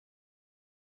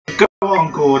Go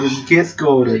on, Gordon. Get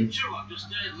Gordon.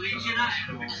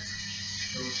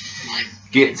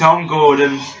 Get on,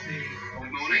 Gordon.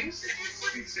 What is this?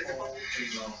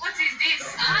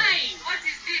 Aye, what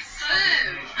is this?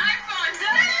 I found it.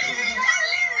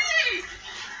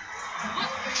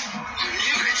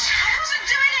 I wasn't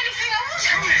doing anything.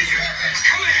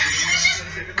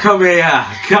 Come here.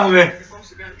 Come here.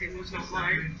 Responsibility was not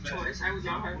my choice. I would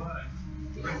not have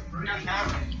done that.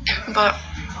 But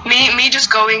me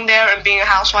just going there and being a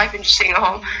housewife and just sitting at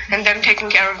home and them taking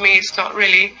care of me is not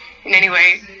really in any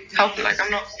way helpful. Like,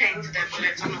 I'm not Paying for their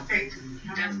bullets. I'm not paying for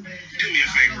them. Do me a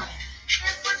favor.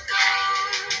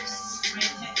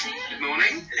 Good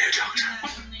morning. Hello, doctor.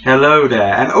 Hello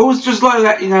there. And also just like to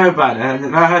let you know about it,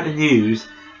 and I heard the news,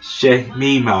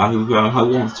 Shamima, who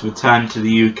wants to return to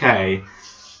the UK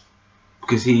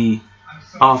because he,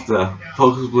 after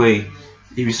possibly,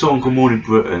 if you saw on Good Morning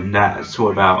Britain, that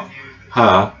saw about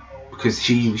her because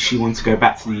she wants to go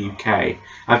back to the UK.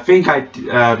 I think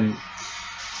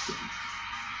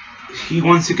he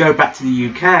wants to go back to the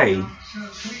UK.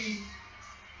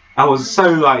 I was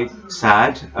so like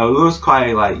sad. It was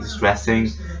quite like distressing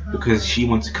because she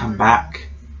wants to come back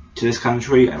to this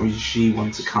country and she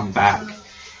wants to come back.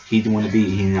 He didn't want to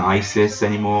be in ISIS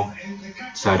anymore,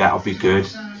 so that'll be good.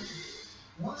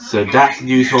 So that's the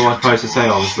news all I'm supposed to say.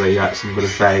 Obviously, that's what I'm gonna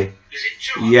say.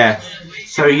 Yeah.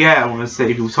 So yeah, I want to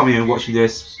say if you told me you're watching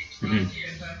this.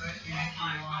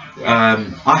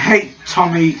 I hate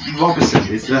Tommy Robinson.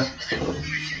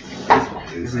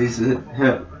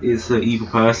 Is an evil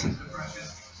person.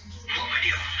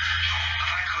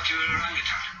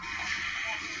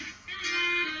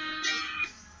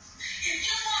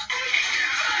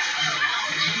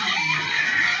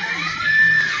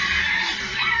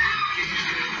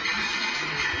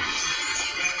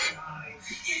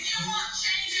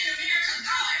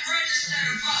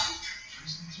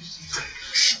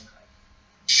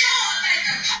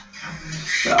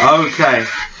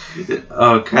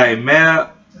 Okay,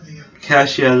 Mayor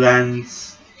Cassia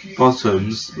Lands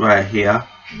Bottoms right here.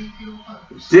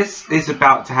 This is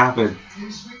about to happen,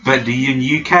 but in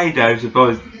UK though,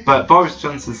 but Boris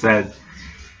Johnson said,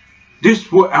 "This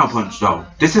is what our punch though.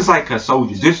 This is like a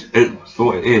soldier. This is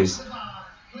what it is."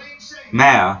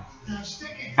 Mayor,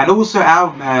 and also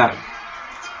our Mayor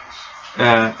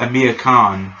Amir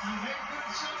Khan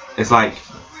is like,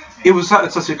 it was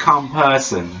such a calm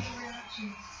person.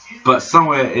 But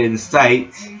somewhere in the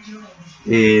States,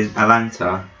 in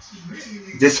Atlanta,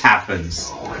 this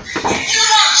happens. If you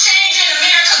want change in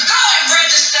America, go and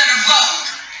register to vote.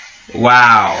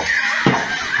 Wow.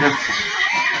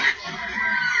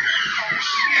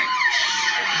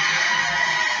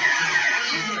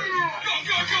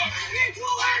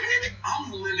 I'm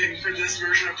living for this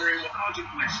Marina Bay Wahoo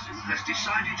Western has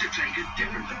decided to take a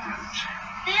different approach.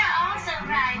 They are also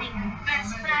riding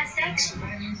first class section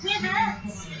with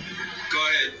us. Go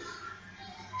ahead.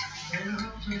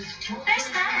 First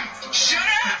class. Shut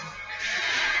up!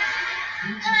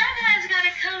 Well, our guy's got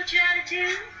a coach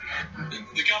attitude.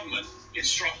 The government is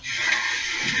strong.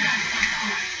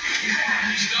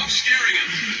 Stop scaring him.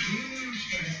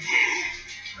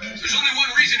 There's only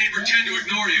one reason he'd pretend to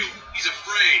ignore you. He's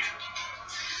afraid.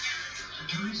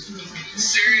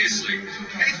 Seriously.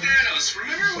 Hey Thanos,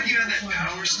 remember when you had that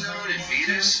power stone and beat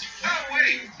us? Oh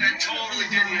wait, that totally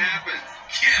didn't happen.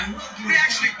 Yeah, we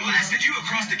actually blasted you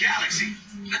across the galaxy.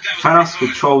 Thanos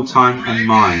control time and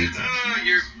mind. Oh,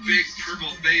 your big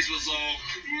purple face was all...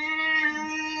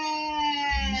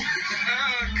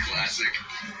 Classic.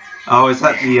 Oh, it's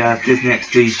at the Disney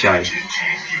XD show.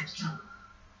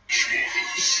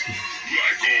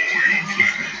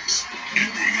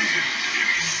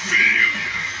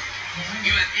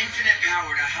 You have infinite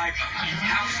power to hide behind.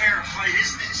 How fair a fight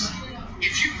is this?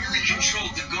 If you really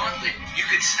controlled the gauntlet, you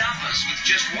could stop us with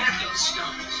just one of those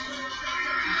stones.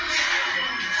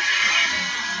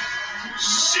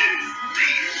 So be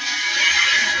it.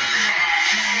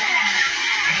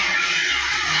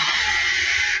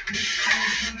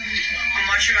 I'm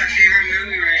watching my favorite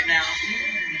movie right now.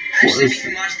 Actually, you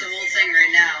can watch the whole thing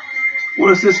right now.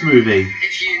 What is this movie?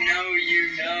 If you know,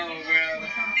 you know, bro.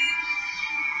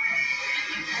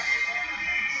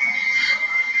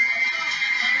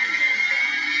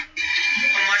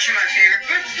 I'm watching my favorite.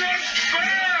 That's not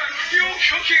bad! You're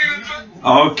cooking in the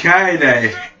Okay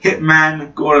then,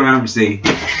 Hitman Gordon Ramsay.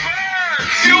 pan!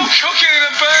 You're cooking in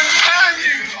a burnt pan,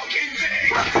 you fucking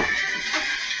thing! Oh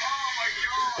my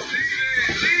god,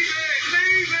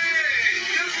 leave it!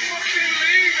 Just fucking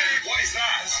leave it! What is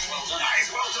that? Well done. That is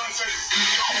well done, sir.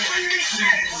 Oh, what is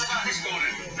this? What about this,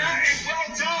 Gordon? That is well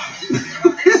done!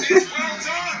 This is well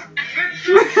done!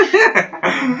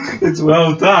 It's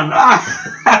well done.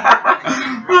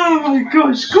 Oh my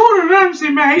gosh, Gordon Ramsay,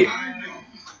 mate. I know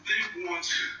they want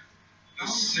the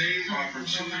same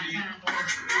opportunity. Oh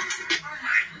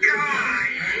my God!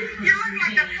 You look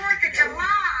like the 4th of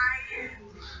July.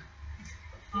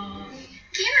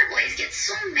 Gamer boys get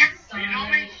so mad. You know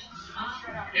me?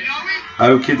 You know me?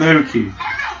 Okie dokie.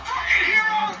 I'm no fucking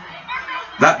hero!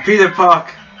 That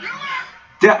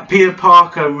Peter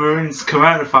Parker ruins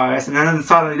coronavirus, and then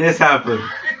suddenly this happened.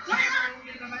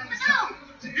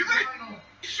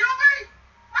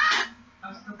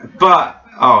 But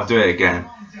I'll do it again.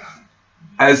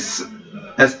 As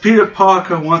Peter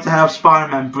Parker wants to have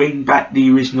Spider-Man bring back the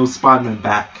original Spider-Man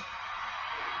back,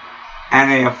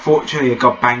 and they unfortunately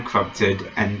got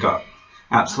bankrupted and got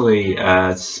absolutely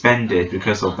suspended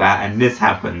because of that, and this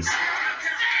happens.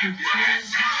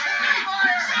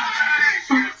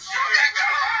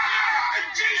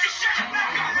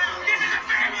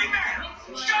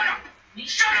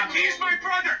 Shut up! He's my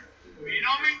brother! You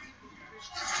know me?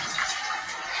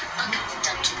 Look,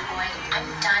 Dungeon Boy, I'm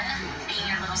done being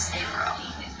your little slave girl.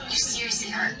 You seriously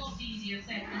hurt.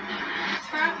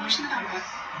 Alright, pushing the button.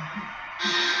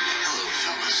 Hello,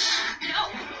 fellas. No!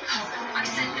 Oh, I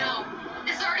said no.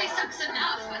 This already sucks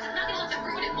enough. I'm not gonna let them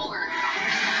ruin it more. Okay,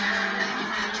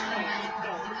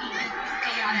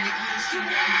 got it.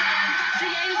 The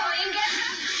Yang Flame get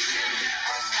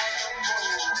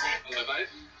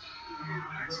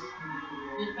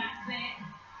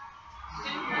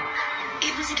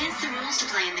It was against the rules to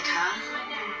play in the car.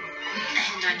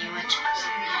 And I knew it.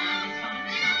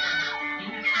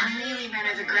 I nearly ran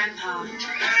over Grandpa.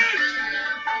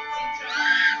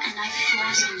 And I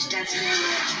flattened Dad's window.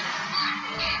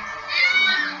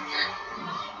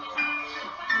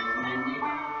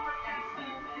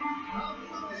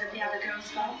 Was it the other girl's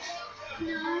fault?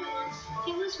 No,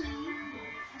 it was me.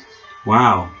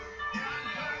 Wow.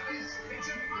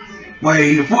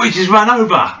 Wait, I thought he just ran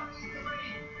over.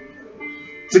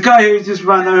 The guy who just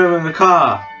ran over in the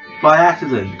car by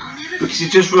accident because he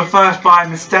just reversed by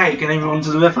mistake and then went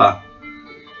onto the river.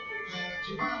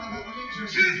 You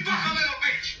fucking little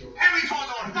bitch! Every time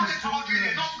I fucking told you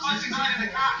you're not concentrating in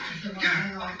the car!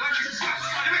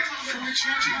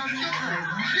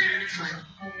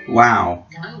 Wow.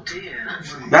 Oh dear,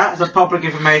 that's That's a public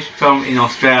information film in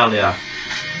Australia.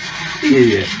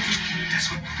 Idiot.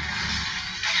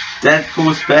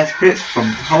 Deadpool's best hits from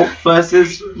Hulk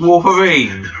vs.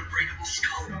 Wolverine. Unbreakable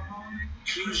skull.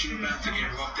 Clues you're about to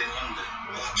get robbed in London.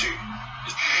 Part 2.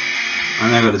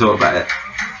 I'm not going to talk about it.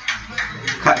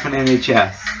 Clap from the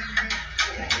NHS.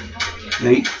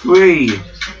 Week 3.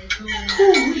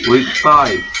 Week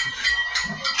 5.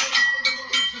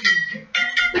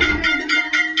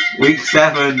 Week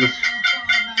 7.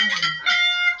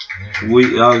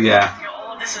 Oh yeah.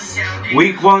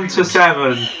 Week 1 to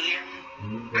 7.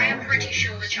 I'm pretty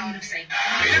sure the child of Satan.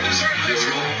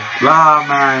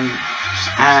 Rahman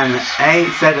and 8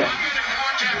 said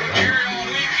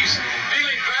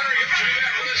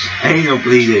anal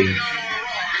bleeding.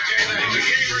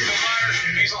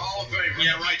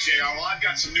 Yeah, right, JR. Well, I've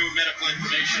got some new medical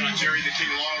information on Jerry the King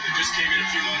Lawler that just came in a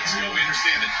few moments ago. We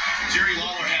understand that Jerry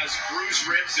Lawler has bruised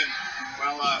ribs and,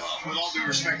 well, with all due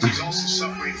respect, he's also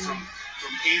suffering from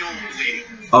anal bleeding.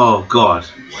 Oh God.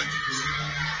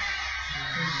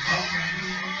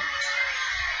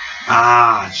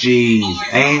 Ah, jeez.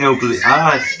 Anal bleeding.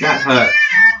 Ah, that hurt.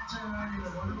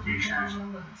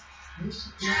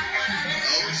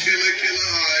 Oh, killer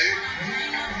high.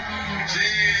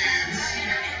 Jeez.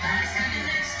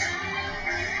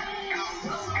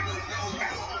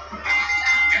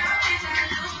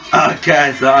 Ah,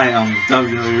 guys, I am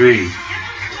WWE.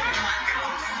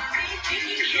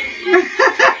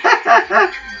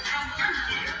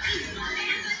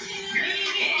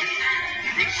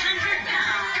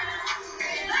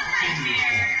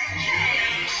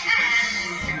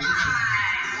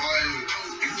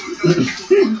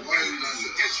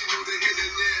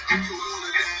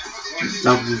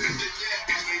 Stop this.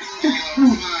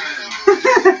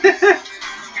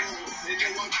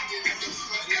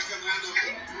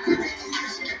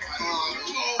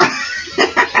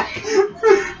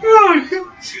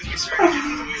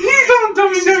 He's on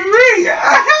WWE.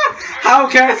 How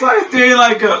can I do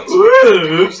like a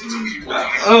ooh?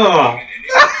 Oh.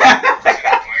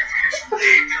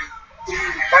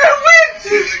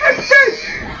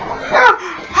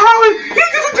 How he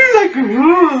doesn't do like a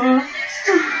ooh.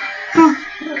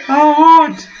 I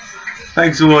want.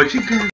 Thanks for watching.